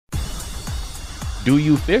Do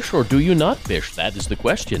you fish or do you not fish? That is the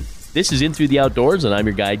question. This is In Through the Outdoors, and I'm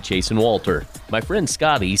your guide, Chasen Walter. My friend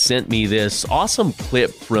Scotty sent me this awesome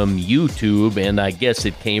clip from YouTube, and I guess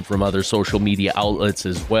it came from other social media outlets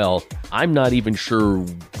as well. I'm not even sure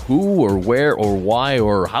who or where or why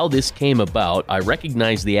or how this came about. I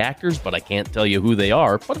recognize the actors, but I can't tell you who they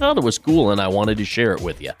are, but I thought it was cool, and I wanted to share it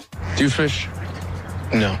with you. Do you fish?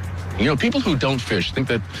 No. You know, people who don't fish think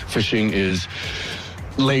that fishing is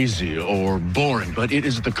lazy or boring, but it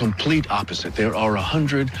is the complete opposite. There are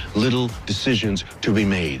 100 little decisions to be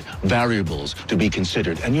made, variables to be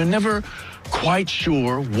considered, and you're never quite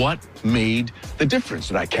sure what made the difference.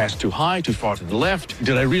 Did I cast too high, too far to the left?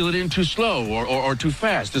 Did I reel it in too slow or too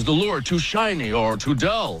fast? Is the lure too shiny or too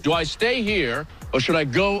dull? Do I stay here or should I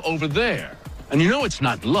go over there? And you know it's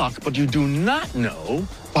not luck, but you do not know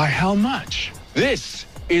by how much. This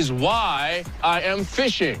is why I am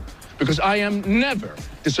fishing. Because I am never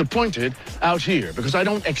disappointed out here, because I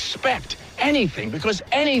don't expect anything, because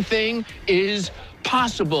anything is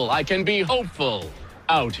possible. I can be hopeful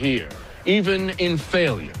out here, even in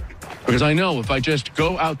failure, because I know if I just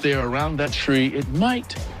go out there around that tree, it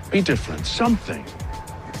might be different. Something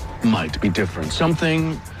might be different.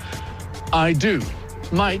 Something I do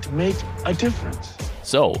might make a difference.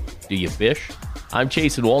 So, do you fish? I'm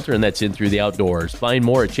Chasen Walter, and that's In Through the Outdoors. Find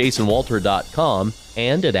more at chasenwalter.com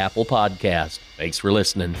and at Apple Podcast. Thanks for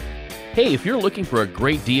listening. Hey, if you're looking for a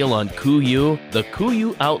great deal on KUIU, the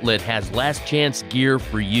KUIU outlet has last chance gear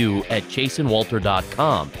for you at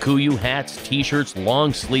chasenwalter.com. KUIU hats, t-shirts,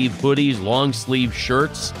 long sleeve hoodies, long sleeve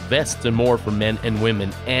shirts, vests, and more for men and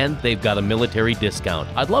women, and they've got a military discount.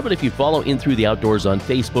 I'd love it if you follow In Through the Outdoors on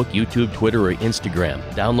Facebook, YouTube, Twitter, or Instagram.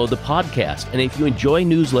 Download the podcast, and if you enjoy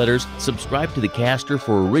newsletters, subscribe to the Caster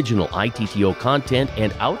for original ITTO content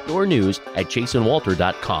and outdoor news at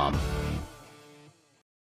chasenwalter.com.